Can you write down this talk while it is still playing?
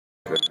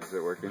Good. Is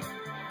it working?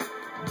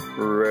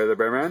 Rather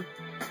bear man.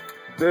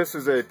 This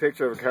is a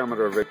picture of a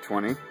Commodore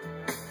VIC-20.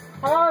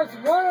 I always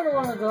wanted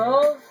one of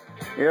those.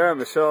 Yeah,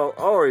 Michelle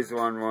always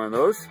wanted one of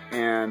those,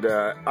 and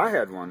I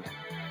had one.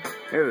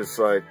 It was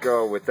like,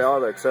 with all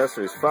the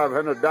accessories,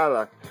 $500,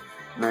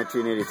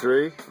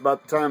 1983.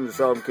 About the time this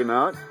album came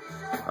out,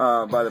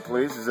 by the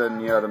police, is in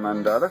Yada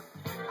Mandata.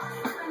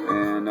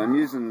 And I'm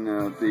using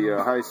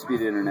the high-speed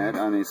internet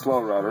on a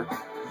slow router.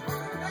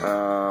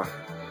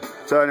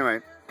 So anyway,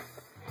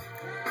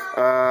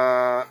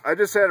 I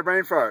just had a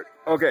brain fart.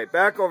 Okay,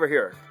 back over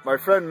here. My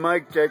friend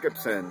Mike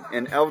Jacobson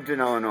in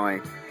Elgin,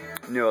 Illinois,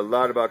 knew a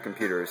lot about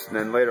computers. And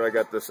then later I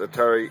got this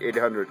Atari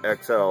 800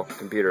 XL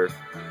computer,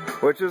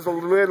 which is a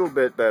little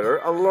bit better,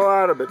 a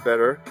lot bit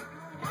better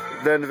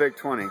than the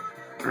VIC-20.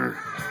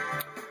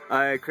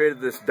 I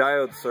created this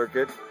diode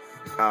circuit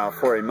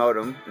for a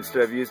modem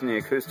instead of using the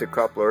acoustic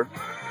coupler,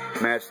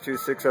 matched two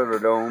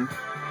 600 ohm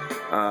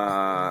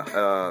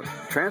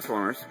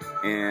transformers,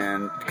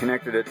 and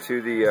connected it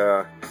to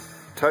the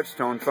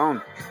touch-tone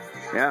phone.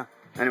 Yeah,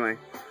 anyway,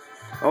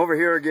 over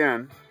here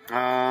again,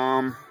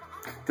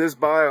 this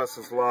BIOS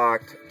is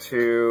locked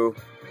to,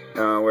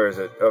 where is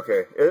it?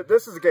 Okay,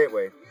 this is a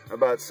gateway,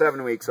 about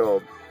 7 weeks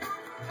old.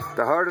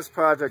 The hardest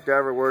project I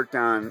ever worked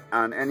on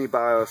any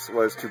BIOS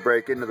was to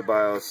break into the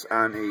BIOS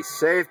on a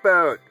safe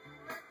boot.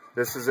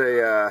 This is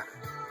a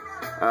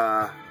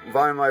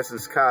volume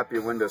licensed copy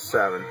of Windows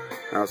 7.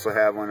 I also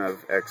have one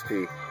of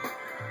XP.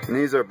 And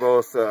these are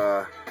both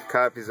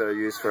copies that are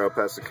used for El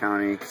Paso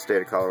County,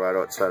 state of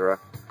Colorado, etc.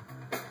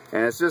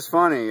 And it's just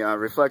funny,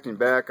 reflecting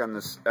back on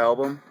this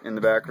album in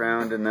the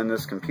background, and then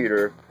this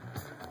computer,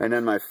 and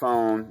then my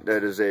phone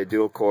that is a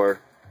dual core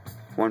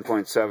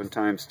 1.7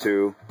 times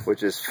 2,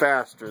 which is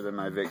faster than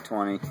my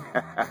VIC-20.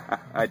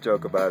 I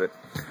joke about it.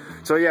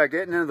 So yeah,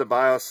 getting into the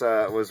BIOS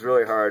was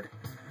really hard,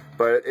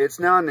 but it's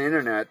now on the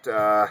internet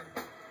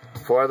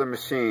for other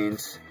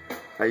machines.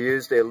 I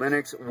used a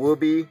Linux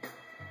WUBI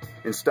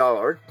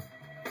installer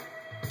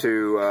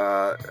to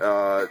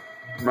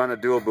run a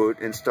dual boot,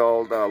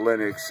 installed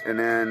Linux, and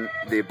then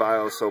the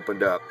BIOS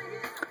opened up.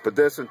 But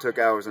this one took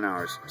hours and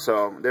hours.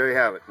 So there you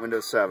have it,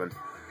 Windows 7.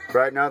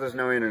 Right now there's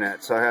no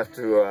internet, so I have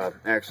to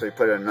actually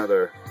put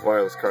another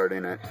wireless card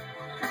in it.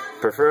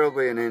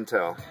 Preferably an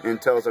Intel.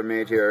 Intels are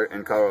made here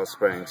in Colorado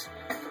Springs.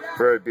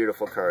 Very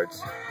beautiful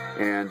cards.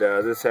 And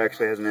this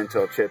actually has an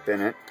Intel chip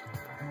in it.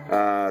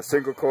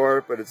 Single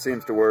core, but it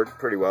seems to work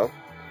pretty well.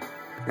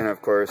 And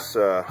of course,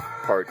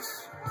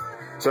 parts.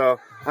 So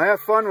I have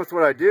fun with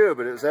what I do,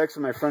 but it was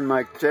actually my friend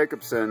Mike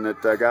Jacobson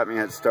that got me a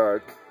head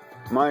start.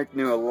 Mike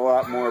knew a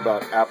lot more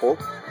about Apple,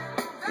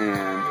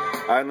 and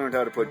I learned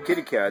how to put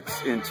kitty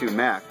cats into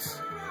Macs.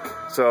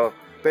 So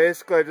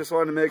basically I just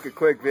wanted to make a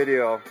quick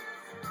video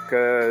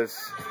because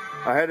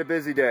I had a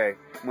busy day.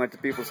 Went to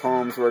people's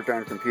homes, worked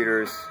on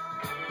computers,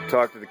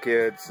 talked to the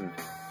kids, and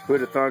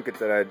who'd have thunk it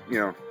that I'd,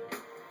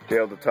 be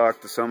able to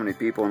talk to so many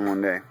people in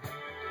one day.